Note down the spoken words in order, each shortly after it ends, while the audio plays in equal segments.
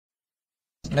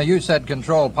Now, you said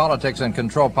control politics and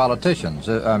control politicians.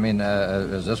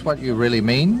 Is this what you really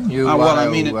mean? I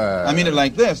mean it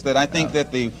like this, that I think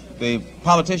that the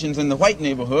politicians in the white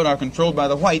neighborhood are controlled by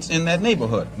the whites in that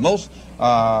neighborhood.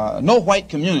 No white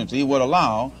community would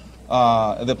allow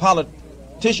the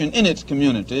politician in its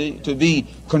community to be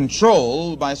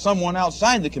controlled by someone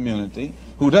outside the community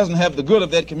who doesn't have the good of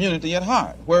that community at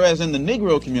heart. Whereas in the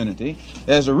Negro community,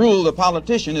 as a rule, the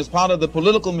politician is part of the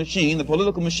political machine. The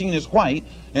political machine is white,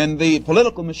 and the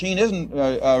political machine isn't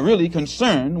really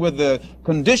concerned with the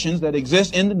conditions that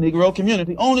exist in the Negro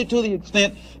community, only to the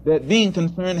extent that being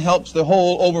concerned helps the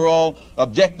whole overall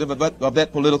objective of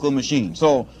that political machine.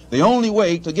 So the only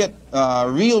way to get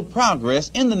real progress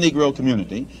in the Negro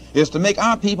community is to make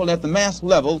our people at the mass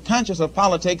level conscious of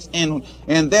politics and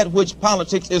that which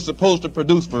politics is supposed to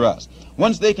produce for us.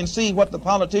 Once they can see what the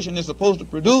politician is supposed to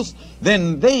produce,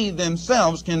 then they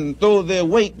themselves can throw their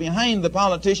weight behind the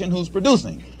politician who's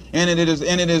producing. And it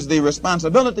is the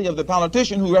responsibility of the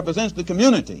politician who represents the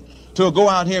community to go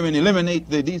out here and eliminate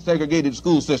the desegregated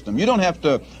school system. You don't have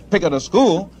to pick at a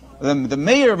school. The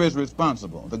mayor is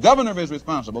responsible. The governor is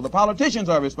responsible. The politicians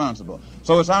are responsible.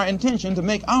 So it's our intention to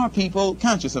make our people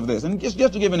conscious of this. And just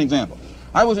to give an example,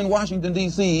 I was in Washington,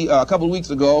 D.C. A couple of weeks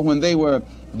ago when they were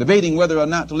debating whether or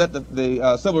not to let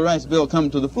the Civil Rights Bill come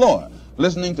to the floor,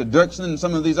 listening to Dirksen and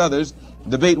some of these others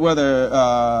debate whether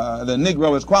the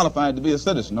Negro is qualified to be a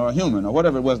citizen or a human or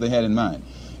whatever it was they had in mind.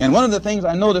 And one of the things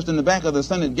I noticed in the back of the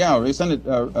Senate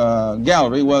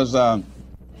gallery was...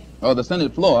 or the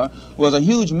Senate floor, was a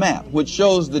huge map which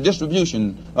shows the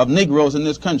distribution of Negroes in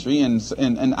this country, and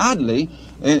oddly,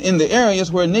 in the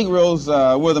areas where Negroes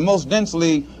were the most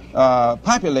densely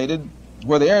populated,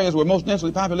 where the areas were most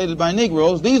densely populated by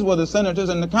Negroes, these were the senators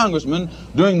and the congressmen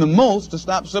doing the most to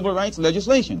stop civil rights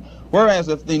legislation. Whereas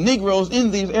if the Negroes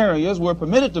in these areas were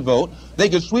permitted to vote, they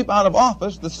could sweep out of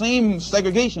office the same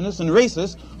segregationists and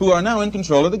racists who are now in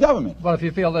control of the government. Well, if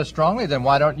you feel this strongly, then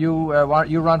why don't you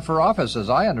run for office? As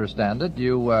I understand it,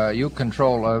 you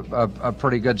control a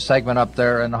pretty good segment up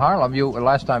there in Harlem.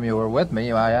 Last time you were with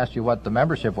me, I asked you what the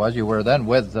membership was. You were then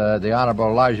with the Honorable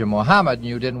Elijah Muhammad, and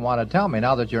you didn't want to tell me.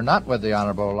 Now that you're not with the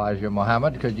Honorable Elijah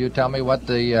Muhammad, could you tell me what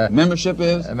the membership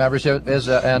is? Membership is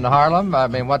in Harlem. I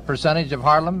mean, what percentage of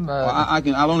Harlem? I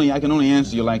can only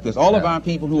answer you like this. All of our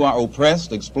people who are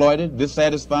oppressed, exploited,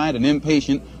 dissatisfied, and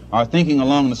impatient are thinking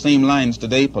along the same lines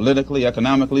today, politically,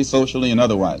 economically, socially, and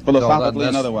otherwise, philosophically,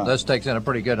 and otherwise. This takes in a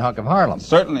pretty good hunk of Harlem.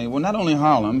 Certainly. Well, not only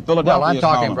Harlem, Philadelphia. Well, I'm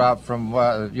talking Harlem. about from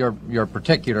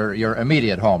your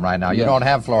immediate home right now. You don't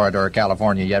have Florida or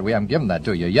California yet. We haven't given that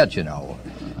to you yet, you know.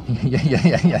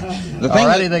 yeah.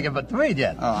 Already thinking between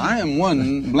yet. I am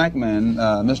one black man,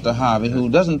 Mr. Harvey, who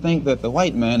doesn't think that the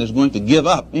white man is going to give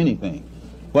up anything.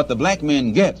 What the black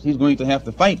man gets, he's going to have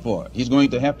to fight for it. He's going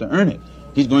to have to earn it.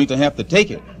 He's going to have to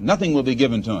take it. Nothing will be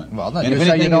given to him. Well, then you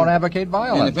say you don't advocate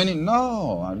violence.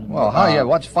 No. Well,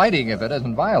 what's fighting if it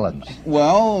isn't violence?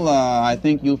 Well, I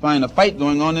think you'll find a fight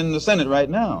going on in the Senate right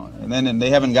now. And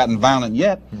they haven't gotten violent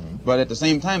yet, but at the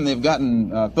same time they've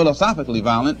gotten philosophically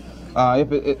violent.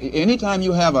 Anytime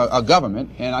you have a government,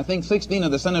 and I think 16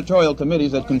 of the senatorial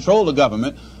committees that control the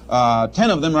government,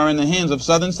 10 of them are in the hands of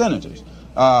Southern senators.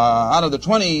 Out of the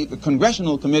 20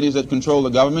 congressional committees that control the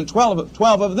government, 12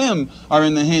 of them are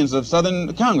in the hands of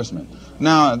Southern congressmen.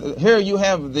 Now, here you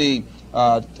have the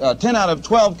 10 out of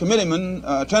 12 committeemen,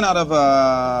 10 out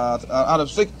of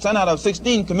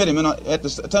 16 committeemen at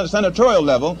the senatorial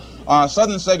level are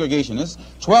Southern segregationists.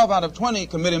 12 out of 20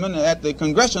 committeemen at the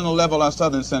congressional level are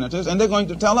Southern senators, and they're going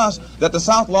to tell us that the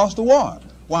South lost the war.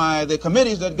 Why, the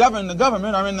committees that govern the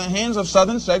government are in the hands of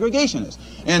Southern segregationists.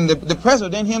 And the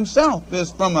president himself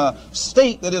is from a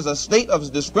state that is a state of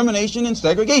discrimination and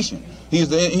segregation. He's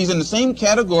in the same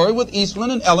category with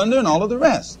Eastland and Ellender and all of the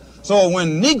rest. So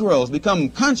when Negroes become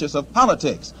conscious of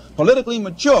politics, politically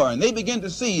mature, and they begin to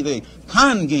see the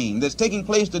con game that's taking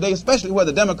place today, especially where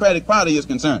the Democratic Party is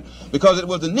concerned, because it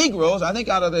was the Negroes, I think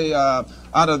out of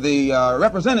the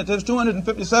representatives,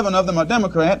 257 of them are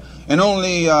Democrat, and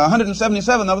only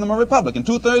 177 of them are Republican.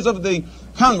 2/3 of the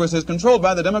Congress is controlled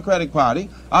by the Democratic Party.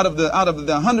 Out of the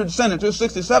 100 senators,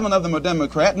 67 of them are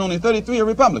Democrat, and only 33 are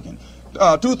Republican.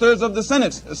 2/3 of the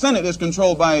Senate is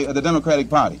controlled by the Democratic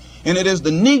Party. And it is the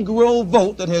Negro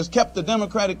vote that has kept the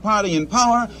Democratic Party in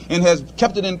power and has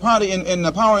kept it in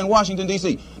power in Washington,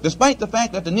 D.C. Despite the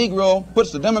fact that the Negro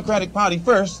puts the Democratic Party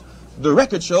first, the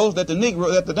record shows that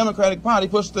the Democratic Party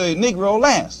puts the Negro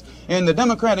last. And the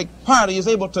Democratic Party is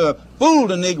able to fool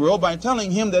the Negro by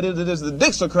telling him that it is the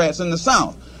Dixiecrats in the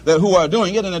South who are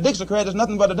doing it, and a Dixiecrat is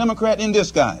nothing but a Democrat in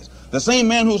disguise. The same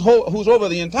man who's over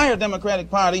the entire Democratic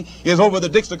Party is over the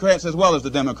Dixiecrats as well as the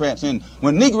Democrats. And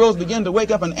when Negroes begin to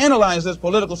wake up and analyze this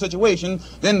political situation,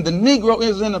 then the Negro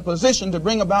is in a position to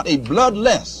bring about a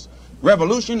bloodless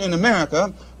revolution in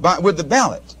America with the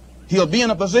ballot. He'll be in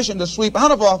a position to sweep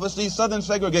out of office these Southern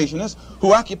segregationists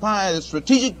who occupy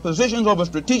strategic positions over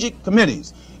strategic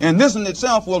committees. And this in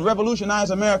itself will revolutionize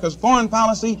America's foreign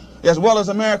policy as well as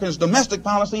America's domestic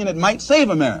policy, and it might save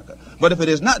America. But if it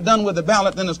is not done with the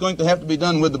ballot, then it's going to have to be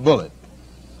done with the bullet.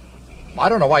 I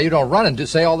don't know why you don't run and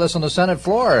say all this on the Senate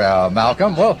floor,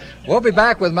 Malcolm. We'll be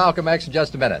back with Malcolm X in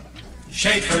just a minute.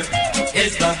 Schaefer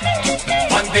is the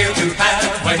one beer to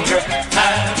have when you're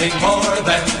having more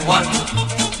than one.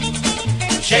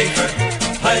 Schaefer,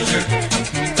 pleasure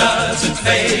doesn't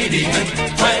fade even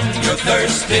when your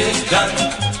thirst is done.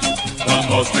 The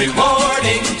most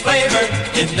rewarding flavor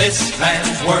in this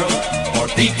man's world for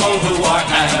people who are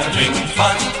having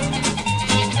fun.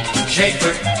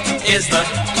 Schaefer is the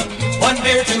one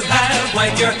beer to have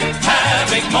when you're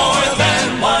having more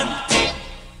than one.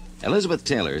 Elizabeth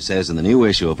Taylor says in the new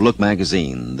issue of Look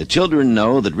magazine, the children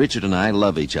know that Richard and I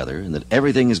love each other and that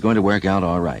everything is going to work out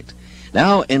all right.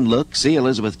 Now, in Look, see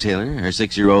Elizabeth Taylor, her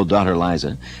 6-year-old daughter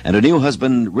Liza, and her new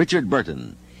husband Richard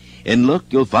Burton. In Look,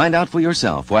 you'll find out for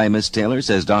yourself why Miss Taylor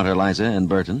says daughter Liza and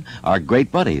Burton are great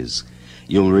buddies.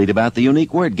 You'll read about the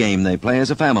unique word game they play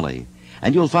as a family.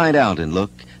 And you'll find out in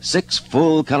Look 6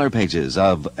 full-color pages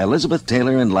of Elizabeth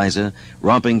Taylor and Liza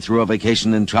romping through a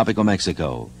vacation in tropical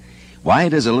Mexico. Why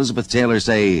does Elizabeth Taylor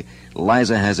say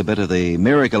Liza has a bit of the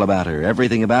miracle about her?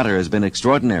 Everything about her has been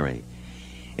extraordinary.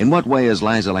 In what way is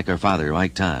Liza like her father,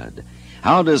 Mike Todd?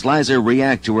 How does Liza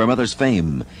react to her mother's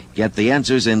fame? Get the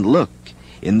answers in Look.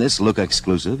 In this Look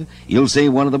exclusive, you'll see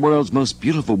one of the world's most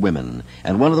beautiful women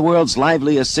and one of the world's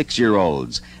liveliest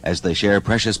 6-year-olds as they share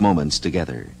precious moments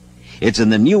together. It's in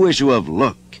the new issue of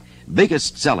Look,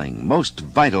 biggest selling, most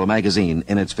vital magazine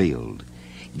in its field.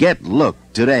 Get Look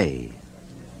today.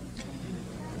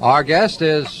 Our guest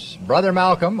is Brother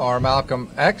Malcolm, or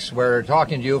Malcolm X. We're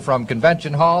talking to you from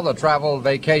Convention Hall, the Travel,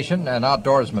 Vacation, and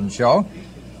Outdoorsman Show.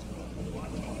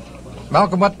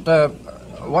 Malcolm,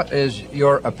 what is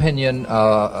your opinion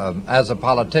as a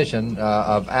politician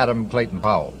of Adam Clayton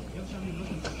Powell?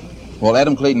 Well,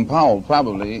 Adam Clayton Powell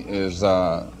probably is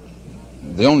the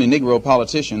only Negro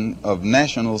politician of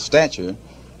national stature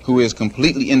who is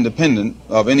completely independent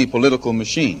of any political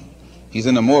machine. He's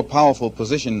in a more powerful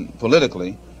position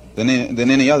politically than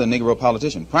any other Negro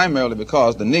politician, primarily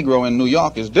because the Negro in New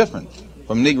York is different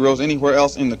from Negroes anywhere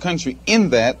else in the country in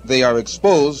that they are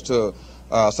exposed to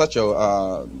such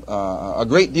a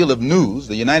great deal of news.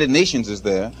 The United Nations is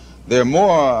there. They're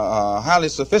more highly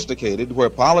sophisticated where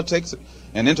politics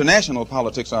and international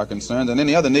politics are concerned than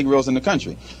any other Negroes in the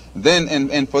country.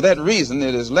 And for that reason,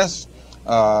 it is less.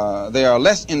 They are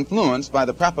less influenced by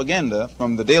the propaganda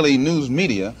from the daily news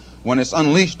media when it's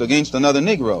unleashed against another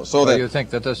Negro. So that you think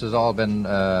that this has all been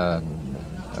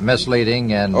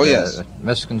misleading and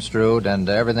misconstrued, and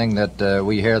everything that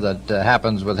we hear that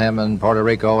happens with him in Puerto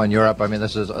Rico and Europe. I mean,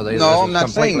 this is no. I'm not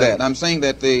saying that. I'm saying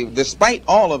that despite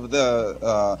all of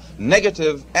the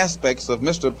negative aspects of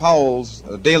Mr. Powell's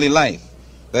daily life,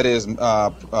 that is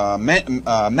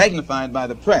magnified by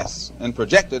the press and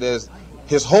projected as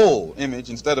his whole image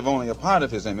instead of only a part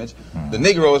of his image, the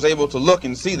Negro is able to look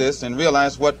and see this and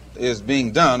realize what is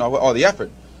being done or the effort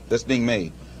that's being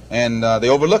made, and they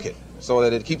overlook it, so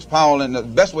that it keeps Powell. And the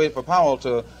best way for Powell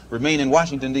to remain in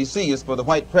Washington, D.C. is for the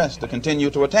white press to continue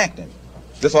to attack him.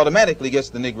 This automatically gets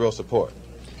the Negro support.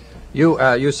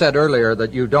 You said earlier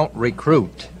that you don't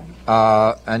recruit,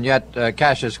 and yet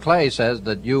Cassius Clay says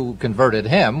that you converted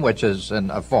him, which is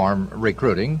in a form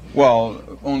recruiting. Well,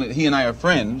 only he and I are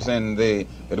friends, and it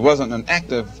wasn't an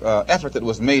active effort that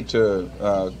was made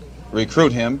to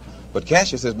recruit him. But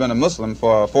Cassius has been a Muslim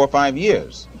for 4 or 5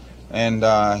 years, and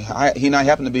he and I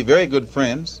happen to be very good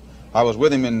friends. I was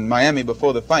with him in Miami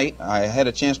before the fight. I had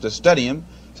a chance to study him.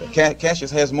 So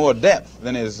Cassius has more depth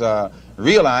than is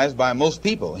realized by most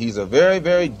people. He's a very,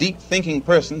 very deep-thinking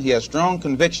person. He has strong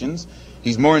convictions.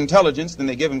 He's more intelligent than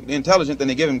they give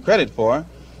him credit for.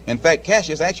 In fact,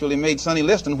 Cassius actually made Sonny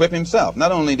Liston whip himself.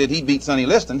 Not only did he beat Sonny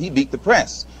Liston, he beat the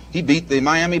press. He beat the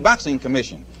Miami Boxing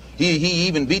Commission. He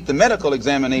even beat the medical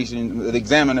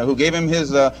examiner who gave him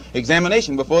his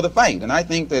examination before the fight. And I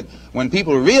think that when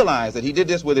people realize that he did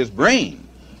this with his brain,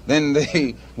 then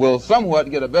they will somewhat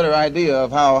get a better idea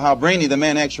of how brainy the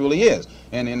man actually is.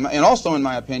 And also, in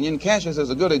my opinion, Cassius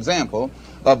is a good example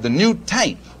of the new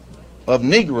type of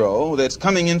Negro that's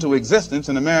coming into existence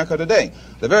in America today.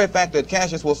 The very fact that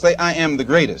Cassius will say, "I am the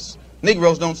greatest."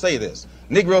 Negroes don't say this.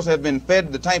 Negroes have been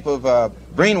fed the type of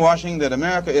brainwashing that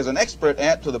America is an expert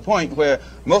at, to the point where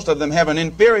most of them have an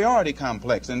inferiority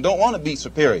complex and don't want to be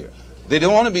superior. They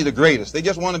don't want to be the greatest. They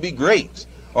just want to be great.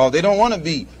 Or they don't want to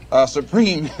be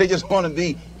supreme. They just want to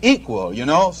be equal, you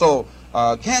know. So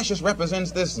Cassius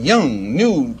represents this young,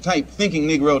 new type thinking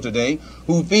Negro today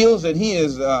who feels that he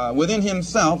is within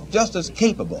himself just as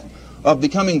capable of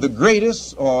becoming the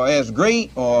greatest or as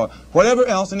great or whatever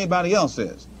else anybody else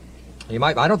is.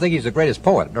 I don't think he's the greatest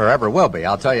poet, or ever will be,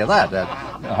 I'll tell you that.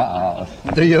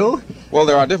 Do you? Well,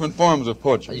 there are different forms of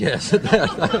poetry. Yes,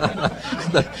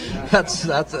 that's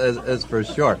for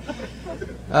sure.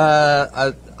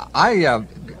 I've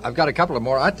got a couple of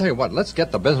more. I tell you what, let's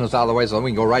get the business out of the way so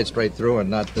we can go right straight through and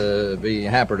not be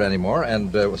hampered anymore.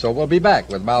 And so we'll be back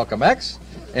with Malcolm X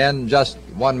in just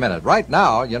 1 minute. Right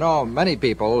now, you know, many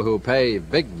people who pay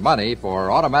big money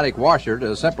for automatic washer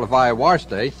to simplify wash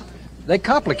day, they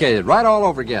complicate it right all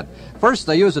over again. First,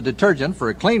 they use a detergent for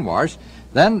a clean wash.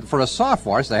 Then, for a soft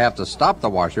wash, they have to stop the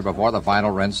washer before the final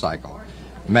rinse cycle.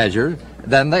 Measure,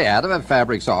 then they add a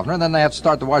fabric softener, and then they have to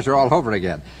start the washer all over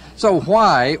again. So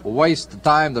why waste the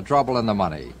time, the trouble, and the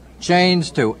money?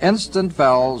 Change to Instant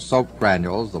Fells Soap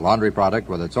Granules, the laundry product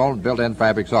with its own built-in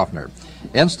fabric softener.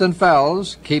 Instant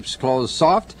Fells keeps clothes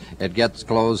soft, it gets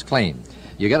clothes clean.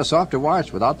 You get a softer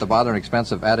wash without the bother and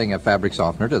expense of adding a fabric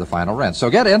softener to the final rinse.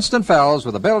 So get Instant Fells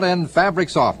with a built-in fabric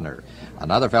softener.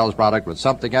 Another Fells product with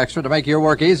something extra to make your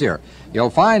work easier.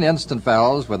 You'll find Instant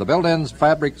Fells with a built-in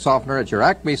fabric softener at your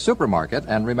Acme supermarket.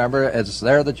 And remember, it's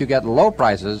there that you get low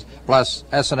prices plus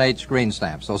S&H green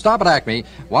stamps. So stop at Acme.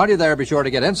 While you're there, be sure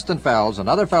to get Instant Fells,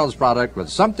 another Fells product with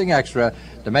something extra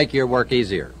to make your work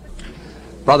easier.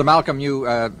 Brother Malcolm,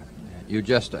 you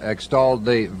just extolled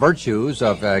the virtues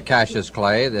of Cassius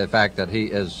Clay, the fact that he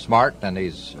is smart and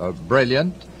he's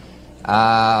brilliant.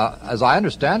 As I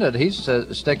understand it, he's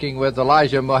sticking with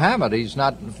Elijah Muhammad. He's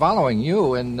not following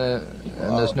you in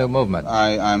this new movement.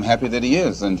 I'm happy that he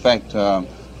is. In fact,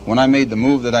 when I made the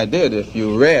move that I did, if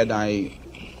you read, I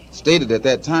stated at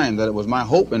that time that it was my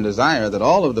hope and desire that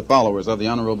all of the followers of the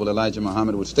Honorable Elijah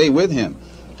Muhammad would stay with him.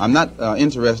 I'm not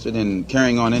interested in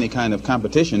carrying on any kind of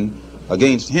competition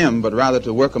against him, but rather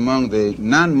to work among the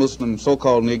non-Muslim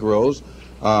so-called Negroes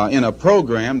in a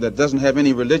program that doesn't have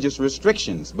any religious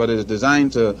restrictions, but is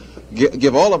designed to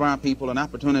give all of our people an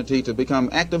opportunity to become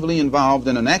actively involved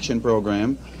in an action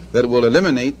program that will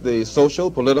eliminate the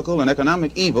social, political, and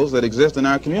economic evils that exist in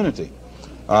our community.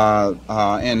 One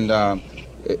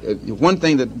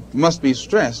thing that must be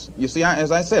stressed, you see,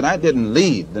 as I said, I didn't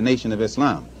leave the Nation of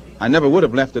Islam. I never would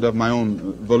have left it of my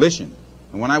own volition.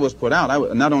 And when I was put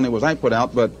out, not only was I put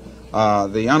out, but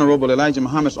the Honorable Elijah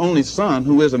Muhammad's only son,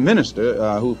 who is a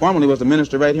minister, who formerly was a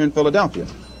minister right here in Philadelphia,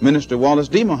 Minister Wallace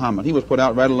D. Muhammad, he was put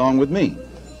out right along with me.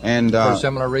 And for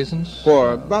similar reasons?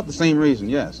 For about the same reason,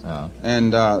 yes. Oh.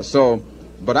 And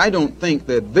but I don't think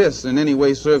that this in any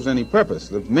way serves any purpose.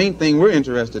 The main thing we're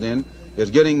interested in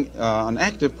is getting an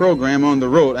active program on the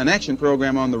road, an action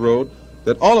program on the road,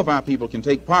 that all of our people can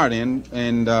take part in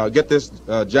and get this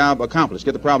job accomplished,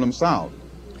 get the problem solved.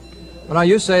 Well, now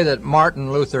you say that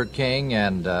Martin Luther King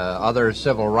and other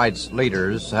civil rights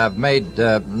leaders have made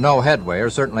no headway, or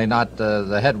certainly not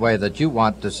the headway that you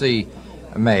want to see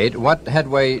made. What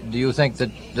headway do you think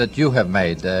that you have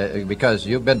made? Because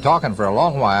you've been talking for a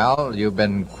long while, you've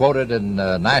been quoted in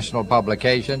national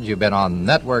publications, you've been on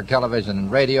network television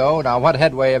and radio. Now, what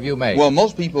headway have you made? Well,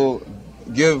 most people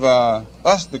give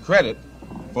us the credit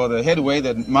for the headway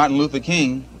that Martin Luther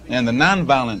King and the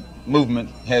nonviolent movement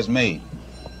has made.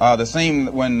 The same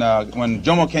when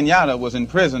Jomo Kenyatta was in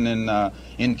prison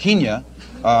in Kenya,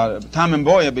 Tom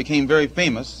Mboya became very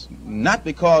famous, not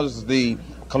because the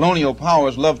colonial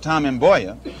powers loved Tom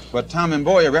Mboya, but Tom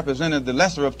Mboya represented the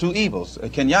lesser of two evils.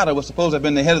 Kenyatta was supposed to have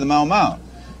been the head of the Mau Mau,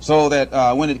 so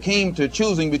that when it came to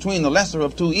choosing between the lesser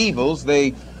of two evils,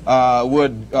 they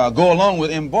would go along with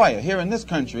Mboya. Here in this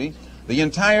country, the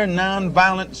entire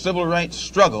nonviolent civil rights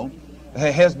struggle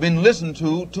has been listened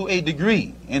to a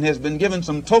degree and has been given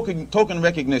some token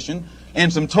recognition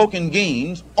and some token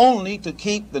gains only to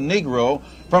keep the Negro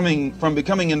from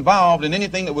becoming involved in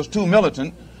anything that was too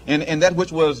militant and that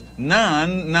which was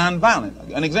non-violent.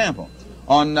 An example,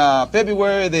 on May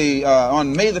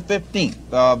the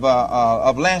 15th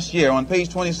of last year, on page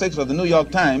 26 of the New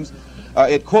York Times,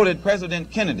 it quoted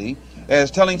President Kennedy as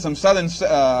telling some Southern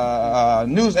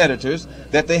news editors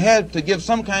that they had to give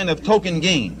some kind of token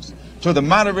gains to the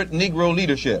moderate Negro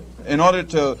leadership in order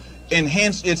to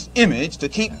enhance its image, to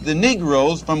keep the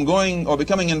Negroes from going or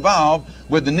becoming involved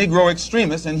with the Negro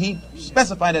extremists, and he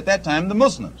specified at that time the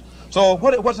Muslims. So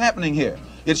what's happening here?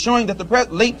 It's showing that the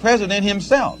late president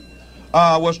himself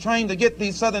was trying to get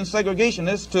these Southern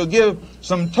segregationists to give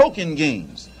some token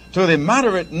gains to the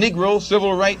moderate Negro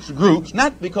civil rights groups,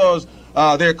 not because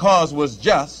their cause was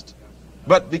just,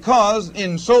 but because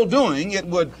in so doing it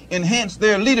would enhance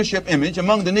their leadership image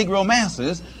among the Negro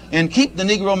masses and keep the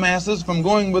Negro masses from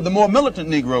going with the more militant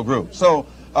Negro group. So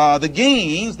the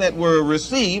gains that were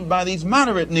received by these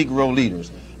moderate Negro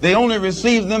leaders, they only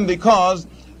received them because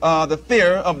the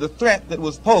fear of the threat that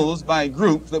was posed by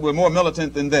groups that were more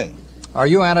militant than they. Are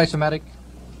you anti-Semitic?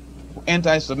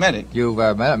 Anti-Semitic? You've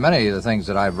many of the things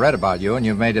that I've read about you, and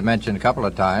you've made a mention a couple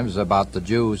of times about the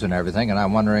Jews and everything, and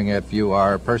I'm wondering if you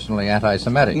are personally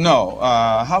anti-Semitic. No.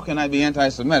 How can I be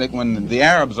anti-Semitic when the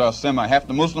Arabs are half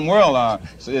the Muslim world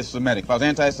is Semitic? If I was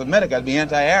anti-Semitic, I'd be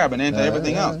anti-Arab and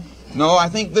anti-everything else. No, I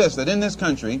think that in this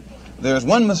country, there's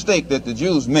one mistake that the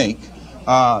Jews make.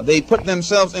 They put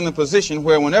themselves in a position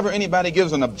where whenever anybody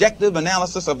gives an objective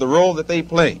analysis of the role that they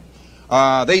play,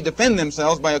 they defend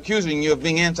themselves by accusing you of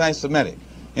being anti-Semitic.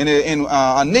 And a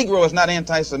Negro is not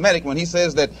anti-Semitic when he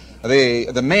says that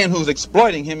the man who's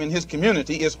exploiting him in his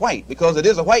community is white, because it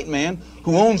is a white man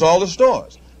who owns all the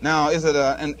stores. Now, is it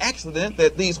an accident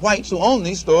that these whites who own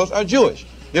these stores are Jewish?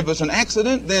 If it's an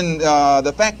accident, then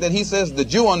the fact that he says the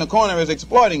Jew on the corner is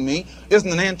exploiting me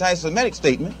isn't an anti-Semitic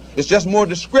statement. It's just more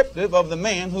descriptive of the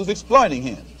man who's exploiting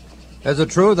him. Is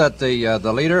it true that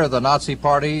the leader of the Nazi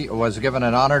Party was given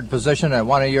an honored position at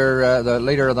one of your, the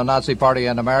leader of the Nazi Party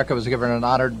in America was given an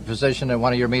honored position at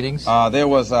one of your meetings? There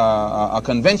was a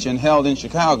convention held in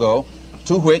Chicago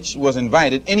to which was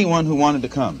invited anyone who wanted to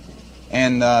come.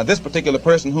 And this particular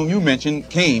person whom you mentioned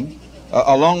came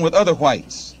along with other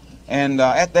whites. And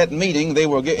at that meeting, they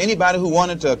were anybody who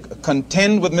wanted to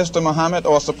contend with Mr. Muhammad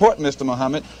or support Mr.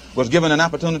 Muhammad was given an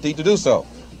opportunity to do so.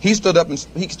 He stood up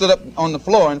on the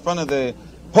floor in front of the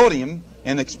podium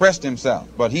and expressed himself,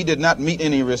 but he did not meet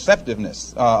any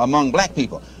receptiveness among black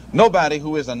people. Nobody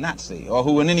who is a Nazi or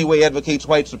who in any way advocates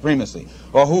white supremacy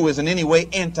or who is in any way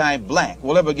anti-black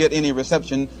will ever get any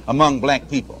reception among black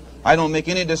people. I don't make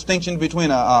any distinction between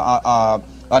a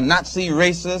Nazi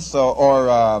racist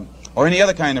or any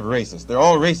other kind of racist. They're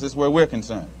all racist where we're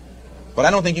concerned. But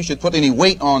I don't think you should put any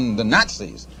weight on the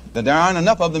Nazis. That there aren't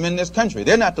enough of them in this country.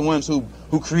 They're not the ones who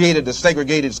created the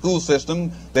segregated school system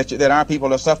that our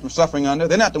people are suffering under.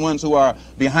 They're not the ones who are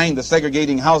behind the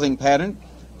segregating housing pattern.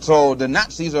 So the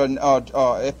Nazis are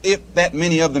if that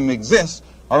many of them exist,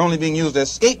 are only being used as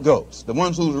scapegoats. The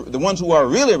ones who are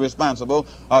really responsible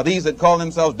are these that call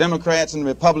themselves Democrats and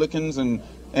Republicans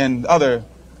and other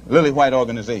lily white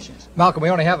organizations. Malcolm, we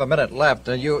only have a minute left.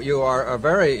 You are a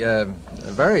very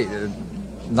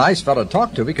nice fellow to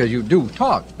talk to, because you do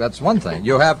talk. That's one thing.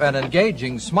 You have an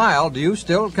engaging smile. Do you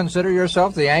still consider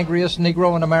yourself the angriest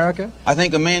Negro in America? I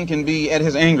think a man can be at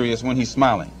his angriest when he's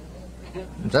smiling.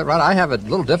 Is that right? I have a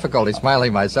little difficulty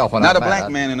smiling myself when I'm mad. Not a black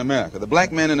man in America. The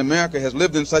black man in America has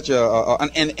lived in such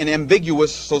an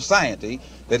ambiguous society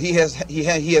that he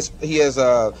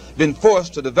has been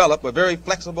forced to develop a very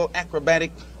flexible,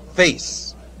 acrobatic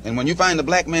face. And when you find the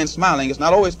black man smiling, it's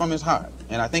not always from his heart.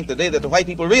 And I think the day that the white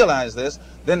people realize this,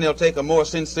 then they'll take a more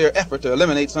sincere effort to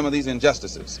eliminate some of these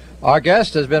injustices. Our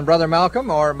guest has been Brother Malcolm,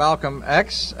 or Malcolm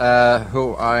X,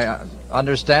 who I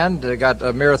understand got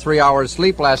a mere 3 hours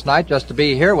sleep last night just to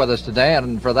be here with us today.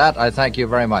 And for that, I thank you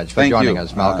very much for joining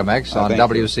us, Malcolm X, on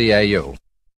WCAU.